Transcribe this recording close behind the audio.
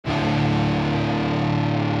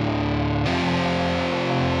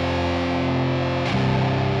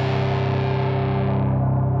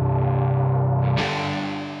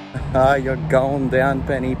You're going down,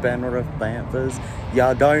 Penny Penrith Panthers.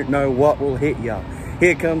 Ya don't know what will hit ya.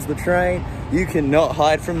 Here comes the train. You cannot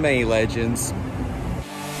hide from me, legends.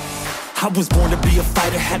 I was born to be a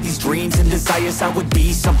fighter, had these dreams and desires. I would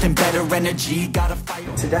be something better, energy, gotta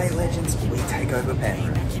fight. Today, legends, we take over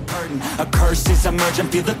Penrith. Keep hurting, a curse is emerging,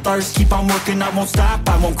 feel the thirst. Keep on working, I won't stop,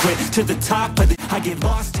 I won't quit. To the top, but I get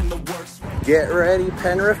lost in the works. Get ready,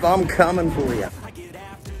 Penrith, I'm coming for you. I get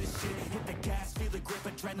after this shit, hit the gas, feel the grip,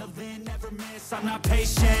 adrenaline, never miss, I'm not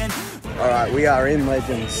patient. Alright, we are in,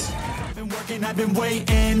 legends. Been working, I've been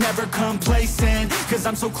waiting, never complacent, cause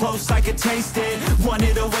I'm so close I could taste it.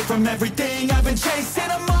 Wanted away from everything I've been chasing,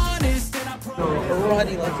 I'm honest and I promise.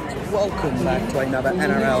 Alrighty, legends, welcome back to another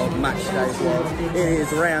NRL Matchday vlog. It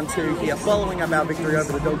is round 2 here. Following up our victory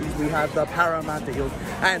over the Doggies, we have the Parramatta Eels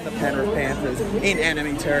and the Penrith Panthers in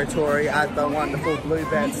enemy territory at the wonderful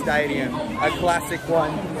Bluebird Stadium. A classic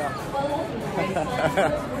one.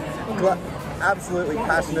 Absolutely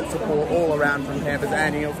passionate support all around from Panthers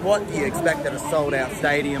and Eels. What do you expect at a sold-out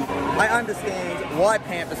stadium? I understand why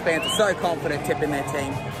Panthers fans are so confident tipping their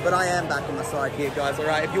team, but I am back on the side here, guys,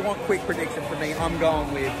 alright? If you want quick prediction from me, I'm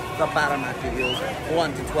going with the Parramatta Eels,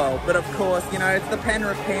 1-12. But of course, you know, it's the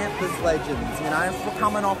Penrith Panthers, legends, you know, for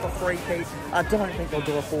coming off a 3-peat. I don't think they'll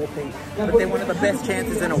do a 4-peat, but they're one of the best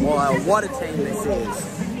chances in a while. What a team this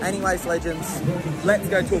is. Anyways, legends, let's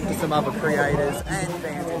go talk to some other creators and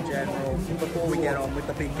fans in general before we get on with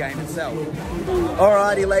the big game itself.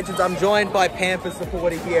 Alrighty, legends, I'm joined by Panthers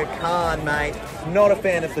supporter here, Khan, mate. Not a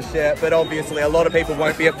fan of the shirt, but obviously a lot of people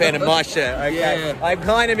won't be a fan of my shirt, okay? Yeah. I'm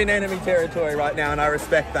kind of in enemy territory right now, and I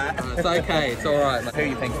respect that. It's okay, it's alright. Who do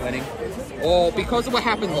you think's winning? Well, because of what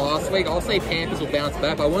happened last week, I'll say Panthers will bounce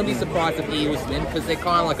back. I wouldn't be surprised if Eels win, because they're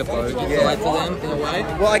kind of like a bogey side to them, in a way.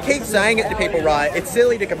 Well, I keep saying it to people, right? It's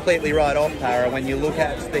silly to completely write off Parra when you look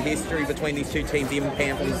at the history between these two teams in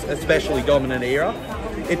Panthers, especially dominant era.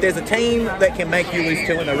 If there's a team that can make you lose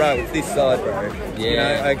 2 in a row, it's this side, bro. Yeah. You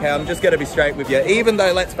know, okay, I'm just going to be straight with you. Even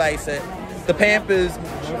though, let's face it, the Panthers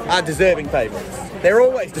are deserving favourites. They're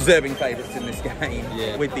always deserving favourites in this game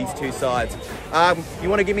with these two sides. You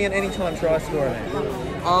want to give me an anytime try score,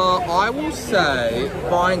 man? I will say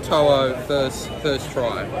Brian To'o first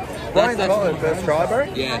try. Brian To'o first try, bro?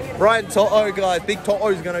 Yeah. Brian To'o, guys. Big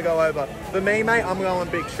To'o's going to go over. For me, mate, I'm going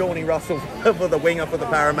big Shawnee Russell for the winger for the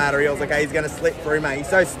Parramatta Eels. Okay, he's going to slip through, mate. He's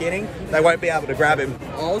so skinny, they won't be able to grab him.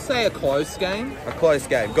 I'll say a close game. A close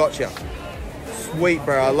game. Gotcha. Sweet,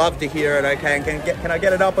 bro. I love to hear it, okay? And can I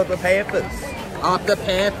get it up at the Panthers? Up the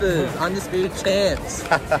Panthers. Undisputed champs.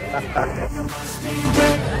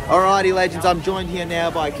 Alrighty, legends. I'm joined here now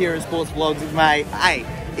by Kieran Sports Vlogs. Mate, hey,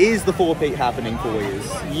 is the 4-peat happening for you?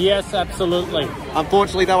 Yes, absolutely.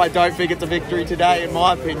 Unfortunately, though, I don't think it's a victory today, in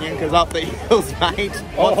my opinion, because up the Eels, mate.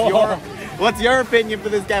 What's your opinion for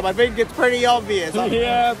this game? I think it's pretty obvious.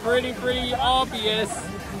 Yeah, pretty obvious.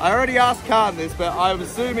 I already asked Khan this, but I'm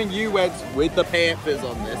assuming you went with the Panthers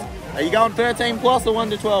on this. Are you going 13 plus or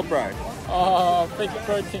 1-12, bro? I think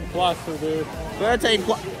 13 plus will do. 13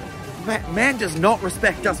 plus. Man does not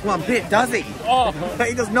respect us one bit, does he? Oh.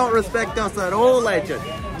 He does not respect us at all, legend.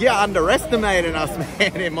 You're underestimating us,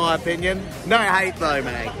 man, in my opinion. No hate, though,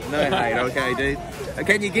 mate. No hate, okay, dude?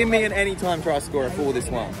 Can you give me an anytime try scorer for this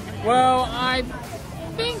one? Well, I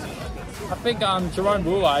think Jerome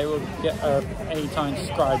Boulay will get an anytime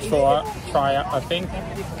try, I think.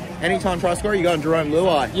 Anytime try scorer, you going Jerome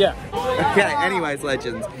Luai? Yeah. Okay, anyways,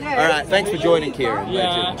 legends. Alright, thanks for joining, Kieran. Yeah,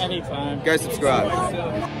 legends. anytime. Go subscribe.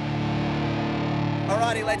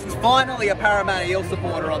 Alrighty, legends, finally a Parramatta Eel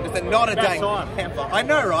supporter on this, and not a dang Panther. I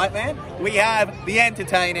know, right, man? We have the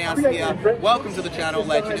Entertain House here. Welcome to the channel,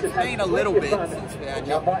 legend. It's been a little bit since we had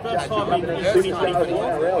you. First time Yeah,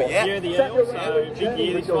 the Eels, so big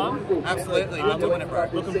year this one. absolutely, we're doing it, bro.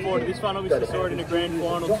 Looking forward to this one. Obviously saw it in the grand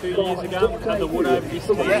final 2 years ago. We've had the wood over this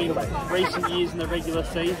team in recent years in the regular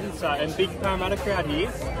season, so and big Parramatta crowd here.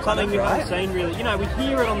 Something we haven't seen really. You know, we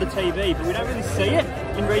hear it on the TV, but we don't really see it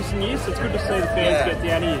in recent years, so it's good to see the fans get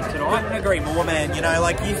down here tonight. Couldn't agree more, man. You know,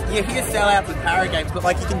 like you hear sellouts at Parra games, but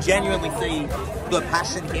like you can genuinely see the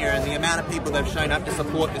passion here and the amount of people that have shown up to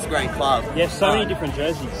support this great club. Yeah, so many different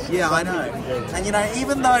jerseys. Yeah, I know. And you know,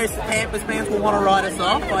 even though Panthers fans will want to write us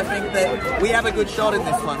off, I think that we have a good shot in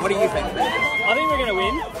this one. What do you think, man? I think we're going to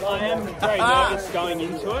win. I am very nervous going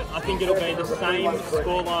into it. I think it'll be the same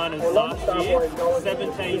scoreline as last year,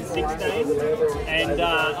 17-16. And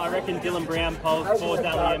I reckon Dylan Brown pulls 4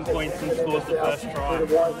 Dally points and scores the first try.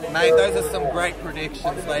 Mate, those are some great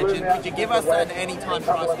predictions, Legend. Could you give us an anytime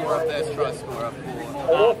try scorer, first try scorer?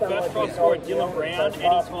 First try scorer, Dylan Brown.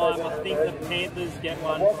 Anytime, I think the Panthers get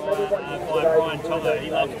one by Brian Toto. He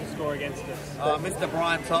loves to score against us. Mr.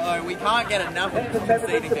 Brian Toto, we can't get enough of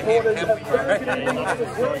conceding to him, can we, bro? Yeah, he loves to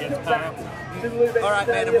score against Parra. Alright,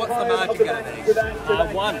 man, and what's the margin going to be?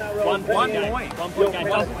 One point game. 1 point game.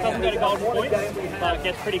 Doesn't go to golden points, but it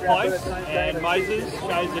gets pretty close. And Moses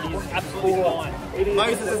shows that he's absolutely fine.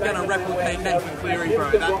 Moses is going to replicate Nathan Cleary,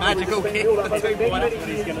 bro. That magical kick for 2 points. That's what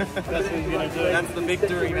he's going to do. That's the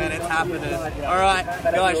victory, man. It's happening. Alright,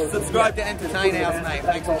 guys, subscribe to Entertain House, mate.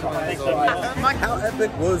 Thanks for joining us. Mike, how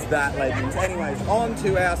epic was that, Legends? Anyways, on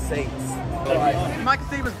to our seats. Mike can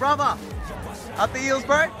see his brother. Up the Eels,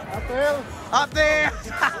 bro? Up the Eels. Up there!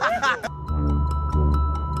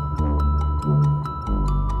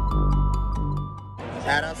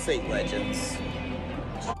 At our seat, Legends.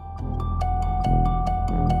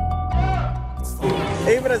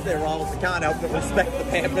 Even as their rivals, we can't help but respect the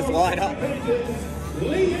Panthers lineup.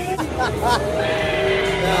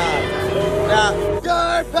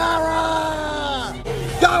 Go, Parra!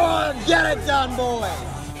 Go on, get it done, boys!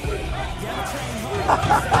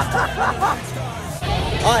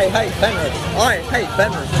 I hate Penrith. I hate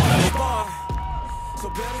Penrith. So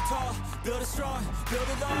build it tall, build it strong, build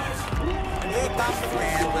it large. Here comes the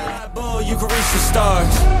Panthers. Bull, you can reach the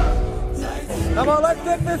stars. Come on, let's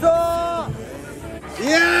get this off!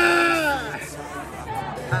 Yeah!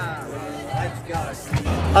 Let's go.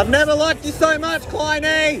 I've never liked you so much,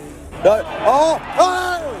 Kleiny! Go. Oh!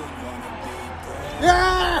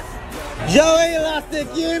 Yeah! Joey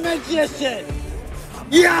Elastic, you magician!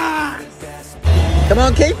 Yeah! Come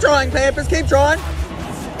on, keep trying, Panthers, keep trying.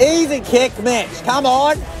 Easy kick, Mitch, come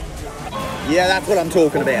on. Yeah, that's what I'm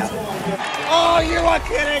talking about. Oh, you are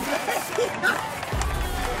kidding me.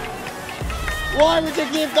 Why would you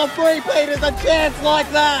give the Free Peters a chance like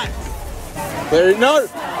that? No.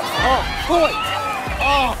 Oh, forward.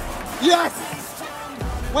 Oh, yes.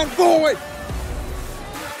 Went forward.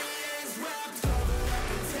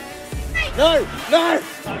 No, no.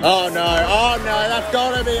 Oh, no, that's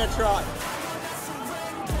got to be a try.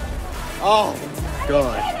 Oh,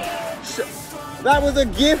 God. That was a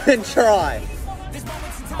given try.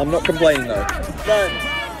 I'm not complaining, though. No.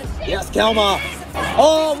 Yes, Kelma.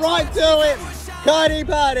 Oh, right to him. Cuddy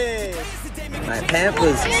Putty. Mate,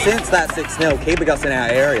 Panthers, since that 6-0, keeping us in our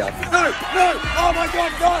area. No, no. Oh, my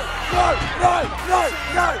God, no. No, no, no,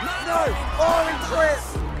 no, no. Orange trip.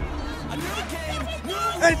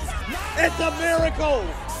 It's a miracle.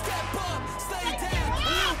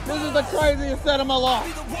 This is the craziest set of my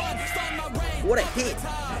life. What a hit.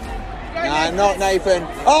 Nah, not Nathan.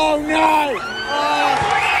 Oh, no. Oh.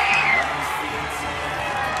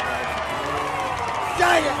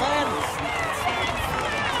 Dang it, man.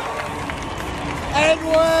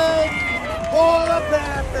 Edward for the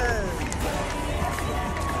Panthers.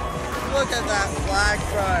 Look at that flag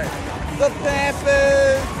throw. The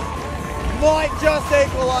Panthers might just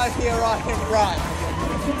equalise here right in front.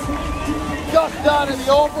 Just done in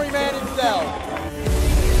the Aubrey man himself.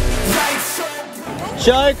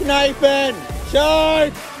 Choke, Nathan!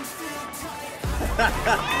 Choke!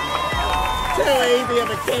 Too easy of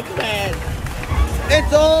a kick, man.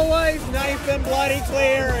 It's always Nathan bloody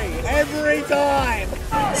Cleary. Every time.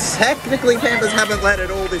 Technically, Panthers haven't led it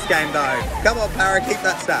all this game, though. Come on, Parra, keep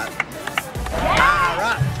that stat.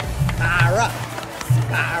 Parra! Parra!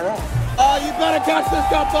 Parra! Oh, you better catch this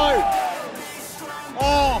combo!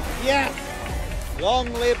 Oh, yes!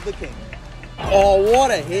 Long live the king. Oh, what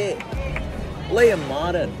a hit. Liam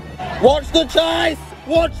Martin. Watch the chase!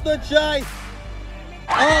 Watch the chase!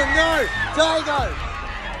 Oh no! Dago!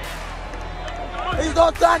 He's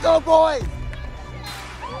not tackled, boys!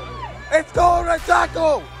 It's called a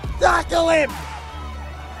tackle! Tackle him!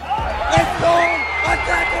 It's called a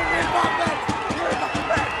tackle! You muppet! You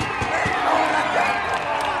muppet! It's called a tackle!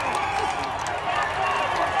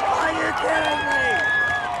 Are you kidding me?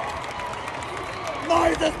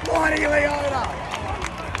 Moses bloody Leona!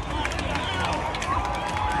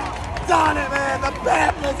 Done it, man! The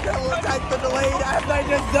Panthers gonna take the lead, and they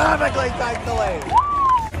deservedly take the lead.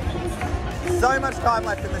 So much time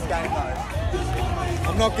left in this game, though.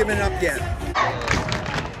 I'm not giving up yet.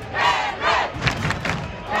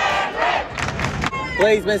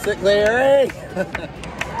 Please miss it, Cleary.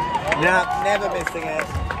 Nah, never missing it.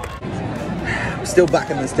 I'm still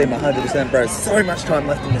backing this team 100%, bro. So much time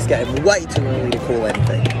left in this game. Way too early to call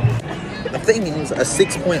anything. The thing is, a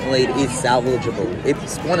 6-point lead is salvageable.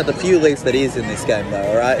 It's one of the few leads that is in this game, though,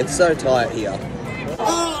 alright? It's so tight here.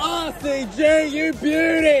 Oh, RCG, you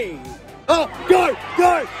beauty! Oh, go,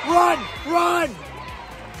 go, run!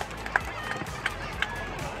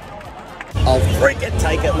 I'll freaking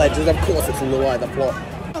take it, legends. Of course it's Luai, the plot.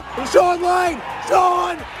 Sean Lane!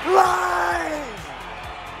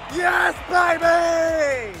 Yes,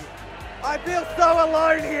 baby! I feel so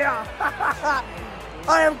alone here.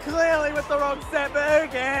 I am clearly with the wrong set, but who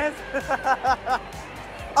cares?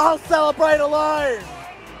 I'll celebrate alone.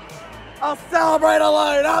 Up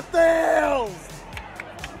the hills.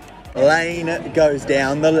 Lane goes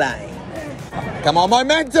down the lane. Come on,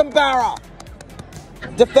 momentum, Parra.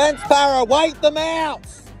 Defense, Parra, wait them out.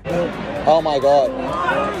 Oh my God.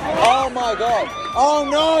 Oh my God. Oh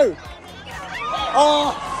no.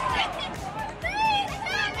 Oh.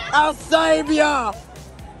 Our saviour.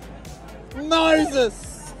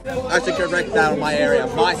 Moses. I should correct that on my area.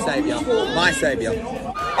 My saviour.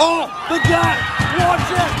 Oh, the gap.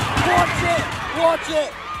 Watch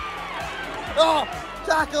it. Oh,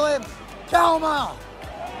 tackle him. Kalma.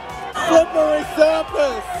 Slippery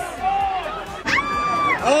surface.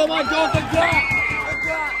 Oh my God, the gap.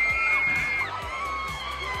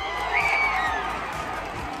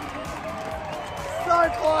 So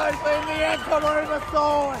close, but in the end, Karuma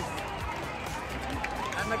scores.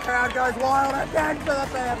 And the crowd goes wild again for the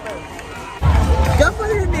Panthers. Gupper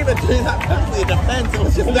didn't even do that perfectly in defense. It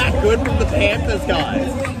was just that good from the Panthers,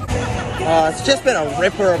 guys. It's just been a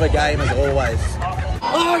ripper of a game as always.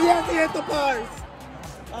 Oh yes, he hit the post.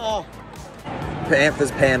 Oh.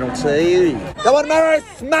 Panthers penalty. Come on, Maris,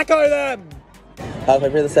 smacko them. Halfway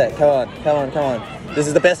through the set. Come on. This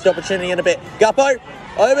is the best opportunity in a bit. Guppo,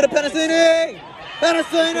 over to Penasini.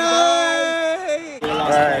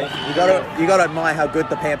 Alright, you gotta admire how good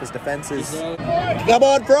the Panthers defense is. Come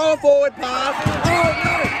on, throw a forward pass. Oh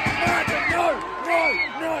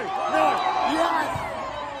no!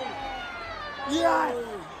 Yes!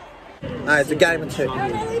 No, it's a game of two.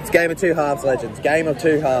 It's a game of two halves, legends. Game of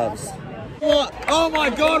two halves. What? Oh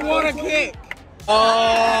my God, what a kick!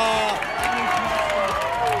 Oh!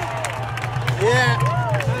 Yeah.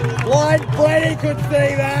 Blind Freddy could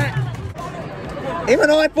see that.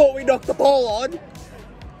 Even I thought we knocked the ball on.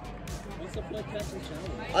 What's the play catch and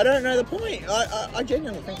challenge? I don't know the point. I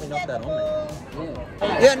genuinely think we knocked that on.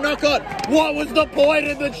 Yeah, knock on. What was the point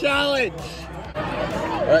of the challenge?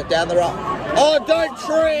 Alright, down the right. Oh, don't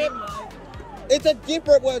trip! It's a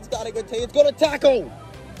different word starting with T. It's got a tackle.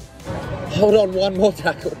 Hold on, one more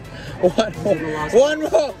tackle. One more. Just one more.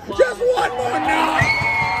 No!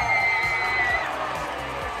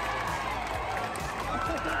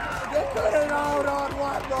 You couldn't hold on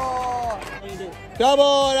one more. Come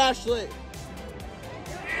on, Ashley.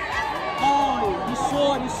 Oh, you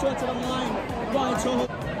saw it to the line.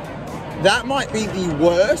 That might be the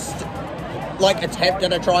worst attempt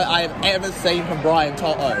at a try I have ever seen from Brian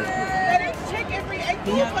Toto.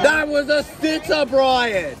 That was a sitter,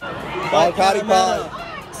 Brian. Oh, Cardi Pie.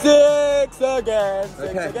 Six again.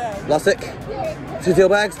 Lussick. 2 teal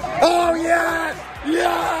bags. Oh, yes!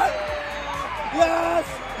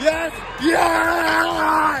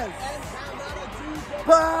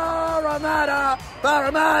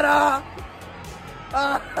 Parramatta!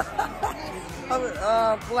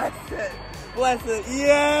 Oh, bless it.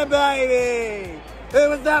 Yeah, baby. Who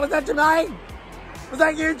was that? Was that Jermaine? Was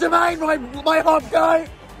that you, Jermaine? My hop goat?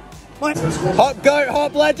 Hop goat,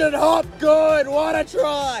 hop legend, hop good. What a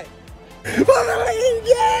try.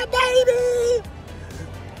 Yeah, baby.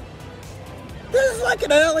 This is like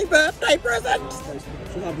an early birthday present.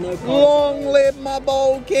 Long live my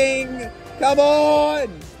bowl king. Come on.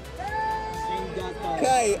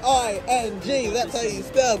 K-I-N-G, that's how you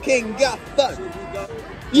spell King Gutho.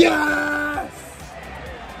 Yes!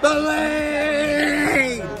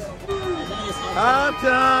 Believe! Half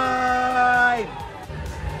time!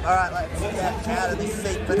 Alright, let's get out of this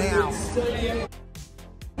seat for now.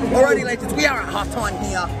 Alrighty, legends, we are at half time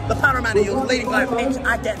here. The Parramatta Eels leading by a pinch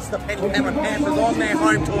against the Penrith Panthers on their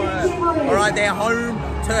home turf. Alright, their home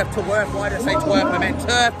turf to work. Why did I say twerp? I meant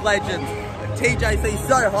turf, legends. TJC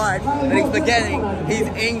so hyped that he's forgetting his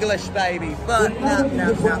English, baby. But no.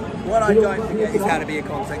 What I don't forget is how to be a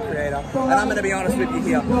content creator. And I'm going to be honest with you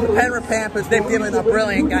here. The Penrith Panthers, they've given a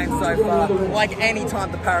brilliant game so far. Like any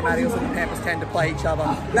time the Parramatta Eels and the Panthers tend to play each other.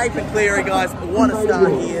 Nathan Cleary, guys, what a star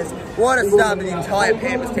he is. What a star the entire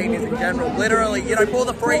Panthers team is in general. Literally, for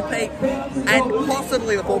the 3-peat and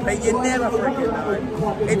possibly the 4-peat, you never freaking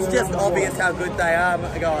know. It's just obvious how good they are,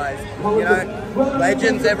 guys.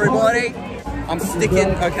 Legends, everybody. I'm sticking,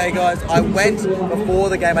 okay guys, I went before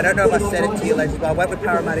the game, I don't know if I said it to you legends, but I went with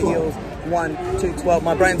Parramatta Eels 1-2-12.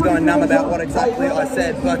 My brain's going numb about what exactly I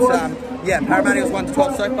said, but Yeah, Parramatta Eels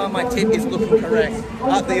 1-12 so far. My tip is looking correct.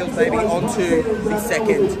 Up the Eels, baby, onto the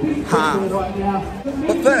second half.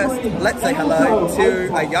 But first, let's say hello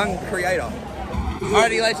to a young creator.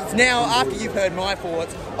 Alrighty, legends. Now, after you've heard my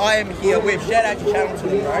thoughts, I am here with, shout out your channel to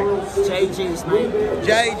me, bro. JG's, mate.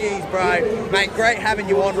 JG's, bro. Mate, great having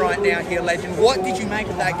you on right now here, legend. What did you make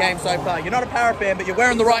of that game so far? You're not a Parra fan, but you're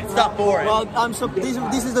wearing the right stuff for it. Well,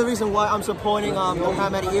 this is the reason why I'm supporting the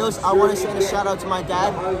Parramatta Eels. I want to send a shout out to my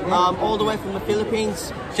dad, all the way from the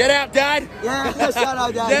Philippines. Shout out, Dad. Yeah, shout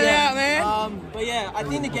out, Dad. Shout yeah. out, man. But yeah, I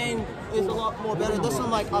think the game is a lot more better. There's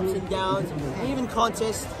some like ups and downs, and even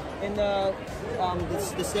contests in the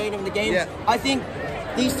stadium, the games. Yeah. I think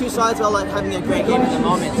these two sides are like having a great game at the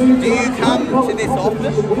moment. Do you come to this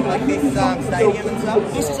often, like this stadium and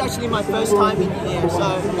stuff? This is actually my first time in here,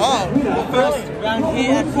 so first round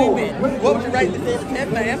here at Bluebet. What would you rate this out of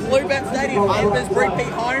 10, man? Bluebet Stadium, Panthers,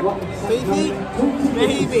 repeat home?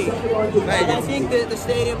 Maybe. But I think the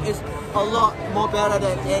stadium is a lot more better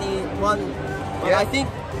than any one. Yeah. I think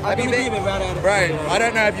I'm going to give it round out of 10. Bro, I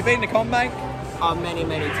don't know, have you been to CommBank?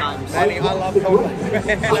 Many times. I love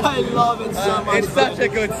CommBank. I love it so much. It's such a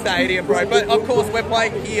good stadium, bro. But of course, we're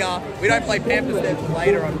playing here. We don't play Panthers there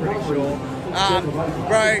later, I'm pretty sure.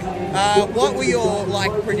 What were your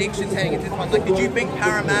predictions heading into this one? Like, did you think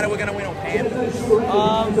Parramatta were going to win or Panthers?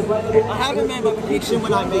 I haven't made my prediction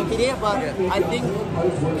when I make it here, but I think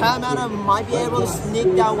Parramatta might be able to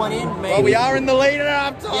sneak that one in. Maybe. Well, we are in the lead at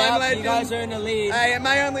half time, yeah, legends. you guys are in the lead. Hey, it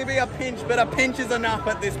may only be a pinch, but a pinch is enough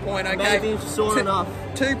at this point, okay? Maybe sort enough.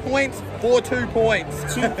 2 points for 2 points.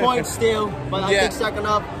 2 points still, but I think second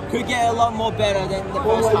half could get a lot more better than the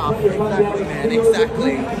first half. Exactly, man,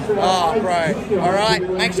 exactly. Oh, bro. All right,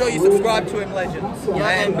 make sure you subscribe to him, legends. Yeah,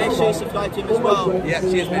 and make sure you subscribe to him as well. Yeah,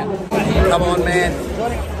 cheers, man. Come on, man.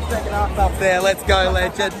 Second half up there. Let's go,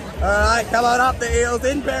 legend. All right, come on up the Eels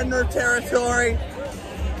in Penrith territory.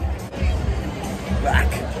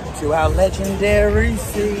 Back to our legendary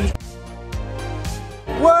seat.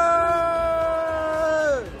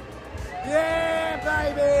 Whoa! Yeah,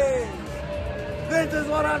 baby! This is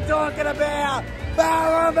what I'm talking about!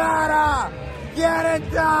 Parramatta! Get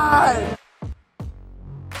it done!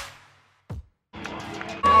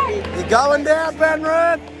 You're going down,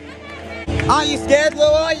 Penrith? Aren't you scared,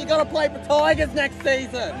 Louis? You gotta play for Tigers next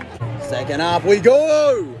season. Second half we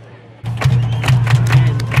go!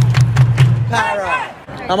 Parra!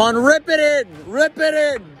 Come on, rip it in! Rip it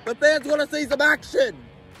in! The fans want to see some action!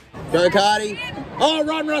 Go, Cardi! Oh,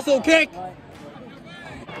 run, Russell, kick!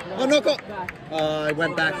 Oh, knock up! Oh, he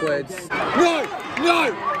went backwards. No!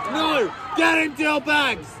 No! No! Get him, Dill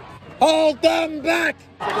Bags! Hold them back!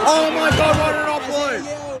 Oh my God, what an offload!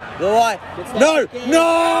 Louis! No! No!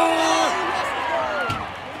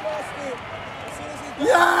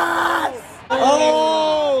 Yes!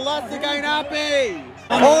 Oh, lost again, happy!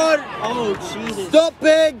 Oh, Jesus. Stop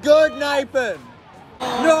being good, Nathan!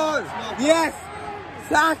 No! Yes!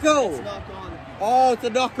 Tackle! Oh, it's a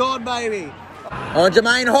knock on, baby. Oh,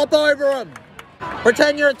 Jermaine, hop over him.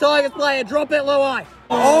 Pretend you're a Tigers player. Drop it, Louis.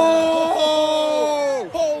 Oh!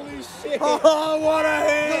 Holy shit. Oh, what a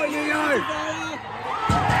hit! You go.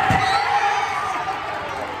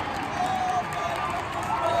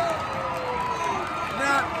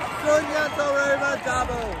 Sunya Taruba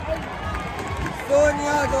double.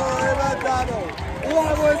 Sunya Taruba double.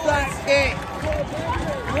 What was that kick?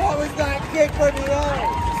 What was that kick from the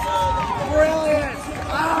off? Brilliant!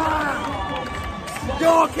 Ah!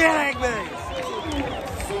 You're kidding me!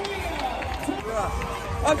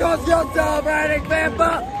 Of course you're celebrating,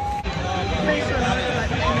 Pampa!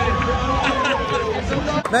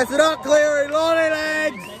 Mess it up, Cleary! Lolly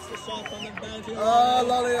legs! Oh,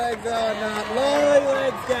 lolly legs are not. Lolly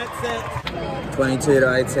legs gets it.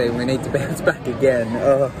 22-18. We need to bounce back again.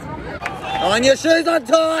 Oh. On your shoes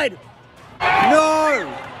untied! No!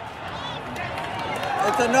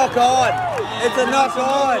 It's a knock on. It's a knock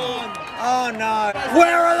on. Oh no.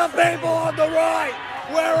 Where are the people on the right?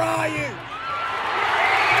 Where are you?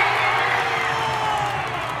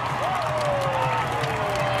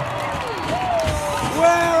 Where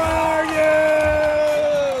are you?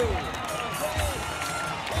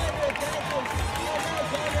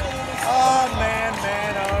 Oh man,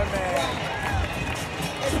 oh man.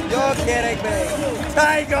 You're kidding me.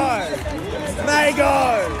 Tago!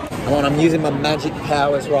 Mago! Come on, I'm using my magic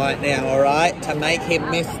powers right now, alright? To make him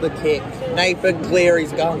miss the kick. Nathan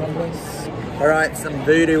Cleary's going to miss. Alright, some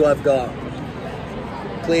voodoo I've got.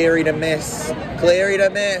 Cleary to miss. Cleary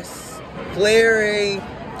to miss. Cleary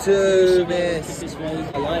to miss.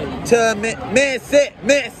 To miss it.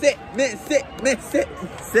 Miss it. Miss it. Miss it.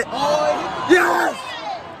 Miss it. Yes!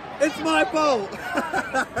 It's my fault.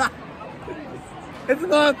 It's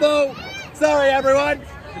my fault. Sorry, everyone.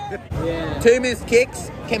 Yeah. 2 missed kicks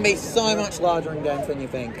can be so much larger in games than you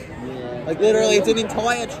think. Yeah. Like literally, it's an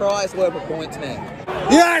entire try's worth of points, man.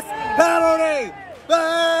 Yes, penalty.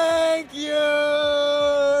 Thank you.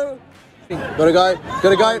 Gotta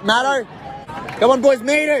go, Matto. Come on, boys,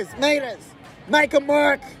 meters, make them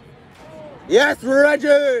work. Yes,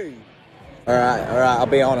 Reggie. All right. I'll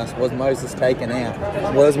be honest. Was Moses taken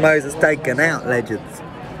out? Legends?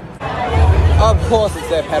 Of course, it's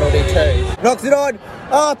their penalty too. Knocks it on.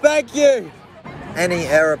 Oh, thank you. Any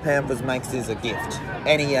error Panthers makes is a gift.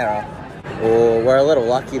 Any error. Oh, we're a little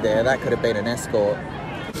lucky there. That could have been an escort.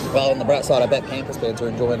 Well, on the bright side, I bet Panthers fans are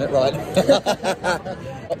enjoying it, right?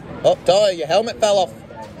 Oh, Tyler, your helmet fell off.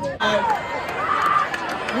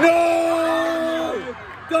 No!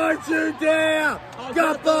 Don't you dare!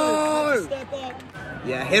 Gutho! Step up.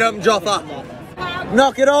 Yeah, hit him, Joffa.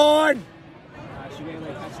 Knock it on!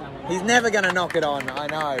 He's never going to knock it on, I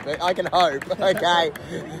know, but I can hope, okay?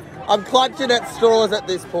 I'm clutching at straws at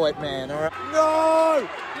this point, man, all right? No!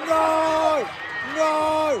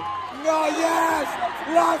 Yes!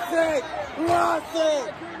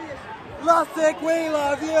 Lussick, we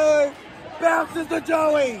love you! Bounces to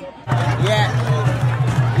Joey!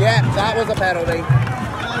 Yeah, that was a penalty.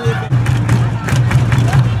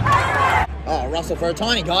 Oh, Russell, for a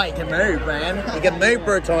tiny guy, he can move, man. He can move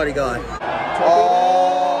for a tiny guy.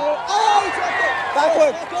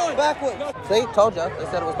 Backwards. See, told you. They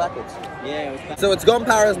said it was backwards. Yeah, it was backwards. So it's gone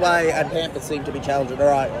Parra's way, and Panthers seem to be challenging. All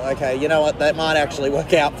right, okay, you know what? That might actually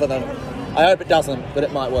work out for them. I hope it doesn't, but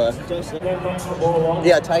it might work.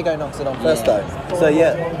 Yeah, Tago knocks it on first, though. So,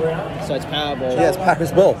 yeah. So it's power ball. Yeah, it's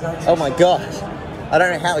Parra's ball. Oh, my gosh. I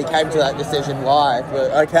don't know how he came to that decision live,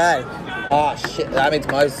 but okay. Oh, shit. That means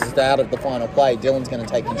Moses is out of the final play. Dylan's going to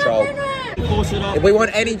take control. If we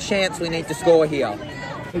want any chance, we need to score here.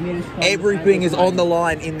 Everything is on the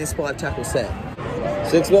line in this 5-tackle set.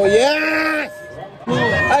 6 more. Yes!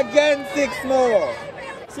 Again, 6 more.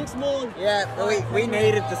 6 more. Yeah, we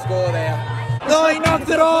needed to score there. No, he knocks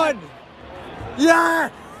it on! Yeah!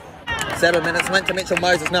 7 minutes went to Mitchell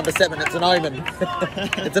Moses, number 7. It's an omen.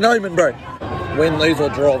 It's an omen, bro. Win, lose, or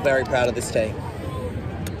draw. Very proud of this team.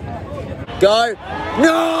 Go!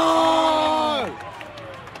 No!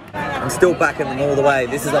 I'm still backing them all the way.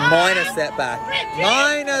 This is a minor setback.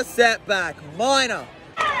 Minor.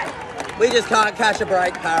 We just can't catch a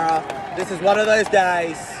break, Parra. This is one of those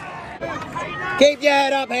days. Keep your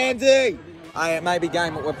head up, Handsy. It may be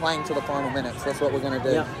game, but we're playing to the final minutes. That's what we're going to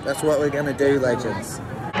do. Yeah. That's what we're going to do, legends.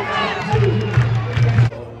 9,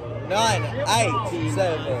 8,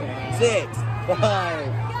 7, 6, 5,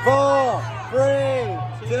 4,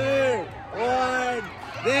 3, 2, 1.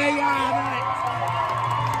 There you have it.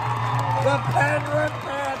 The Penrith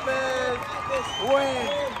Panthers win.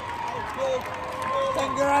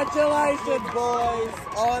 Congratulations, boys,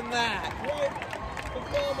 on that.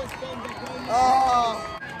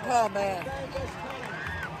 Oh man.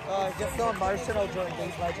 Oh, it gets so emotional during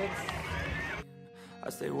these legends.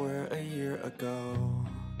 As they were a year ago,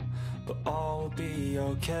 but all will be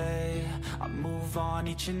okay. I move on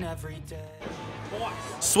each and every day.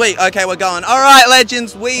 Sweet, okay, we're going. All right,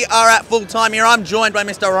 legends, we are at full time here. I'm joined by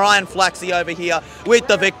Mr. Ryan Flaxey over here with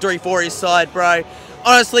the victory for his side, bro.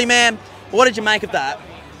 Honestly, man, what did you make of that?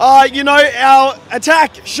 You know, our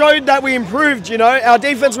attack showed that we improved, you know. Our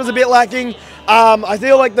defense was a bit lacking. I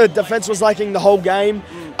feel like the defense was lacking the whole game.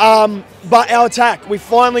 But our attack, we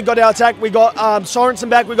finally got our attack. We got Sorensen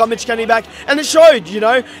back, we got Mitch Kennedy back, and it showed, you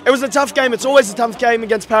know. It was a tough game. It's always a tough game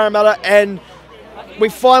against Parramatta, and we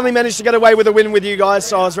finally managed to get away with a win with you guys,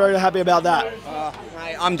 so I was very happy about that.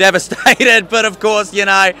 Mate, I'm devastated, but of course, you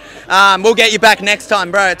know, we'll get you back next time,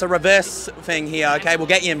 bro. It's a reverse thing here, okay? We'll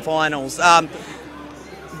get you in finals.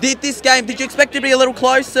 Did you expect it to be a little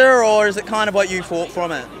closer, or is it kind of what you thought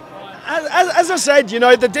from it? As I said, you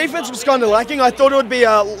know, the defense was kind of lacking. I thought it would be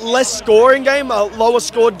a less scoring game, a lower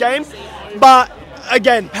scored game. But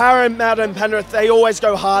again, Parramatta and Penrith, they always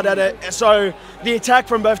go hard at it. So the attack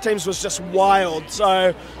from both teams was just wild.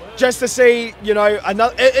 So just to see, you know,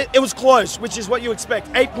 it was close, which is what you expect.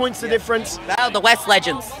 8 points the difference. Battle the West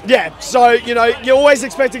legends. Yeah, so, you know, you always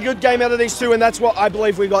expect a good game out of these two, and that's what I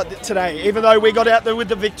believe we got today. Even though we got out there with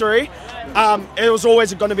the victory, it was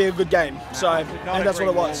always going to be a good game. So, and that's what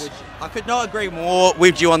it was. I could not agree more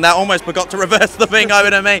with you on that. Almost forgot to reverse the thing over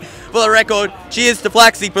to me. For the record, cheers to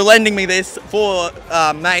Flaxey for lending me this for,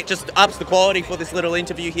 mate, just ups the quality for this little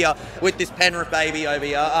interview here with this Penrith baby over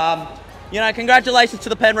here. You know, congratulations to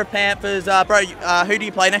the Penrith Panthers. Bro, who do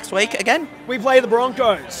you play next week again? We play the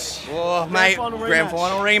Broncos. Oh, mate, grand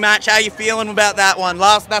final rematch. How you feeling about that one?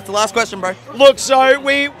 That's the last question, bro. Look, so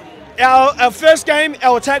we our first game,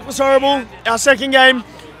 our attack was horrible. Our second game,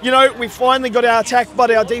 you know, we finally got our attack, but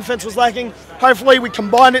our defense was lacking. Hopefully we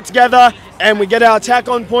combine it together and we get our attack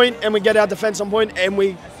on point and we get our defense on point,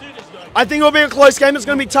 and I think it'll be a close game. It's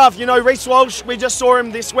going to be tough. You know, Reece Walsh, we just saw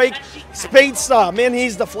him this week. Speedster, man,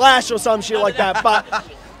 he's the Flash or some shit like that. But,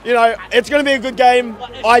 you know, it's going to be a good game.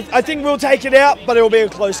 I think we'll take it out, but it'll be a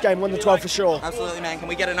close game, 1-12 for sure. Absolutely, man. Can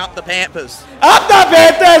we get an up the Panthers? Up the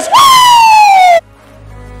Panthers! Woo!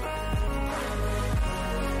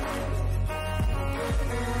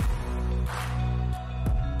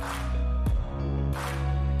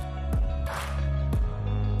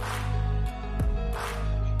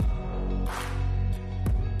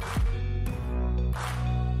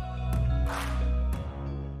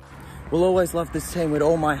 Will always love this team with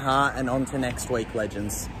all my heart, and on to next week,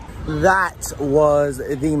 legends. That was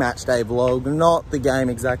the match day vlog, not the game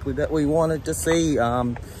exactly that we wanted to see.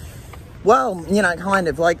 Well, you know, kind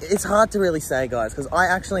of, like, it's hard to really say, guys, because I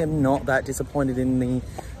actually am not that disappointed in the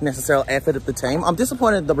necessary effort of the team. I'm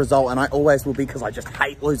disappointed in the result, and I always will be, because I just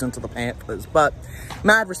hate losing to the Panthers. But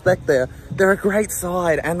mad respect there. They're a great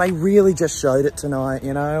side, and they really just showed it tonight,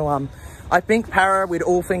 you know. I think Parra, with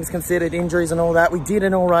all things considered, injuries and all that, we did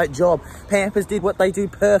an all right job. Panthers did what they do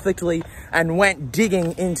perfectly and went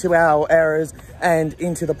digging into our errors and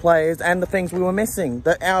into the players and the things we were missing,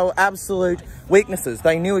 our absolute weaknesses.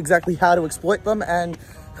 They knew exactly how to exploit them, and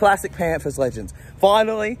classic Panthers, legends.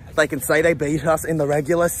 Finally, they can say they beat us in the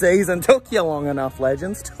regular season. Took you long enough,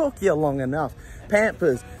 legends. Took you long enough.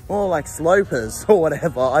 Panthers, more like Slopers or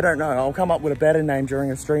whatever. I don't know. I'll come up with a better name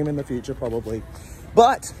during a stream in the future, probably.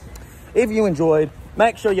 But if you enjoyed,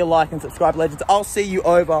 make sure you like and subscribe, legends. I'll see you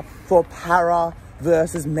over for Parra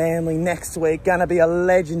versus Manly next week. Gonna be a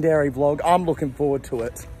legendary vlog. I'm looking forward to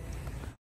it.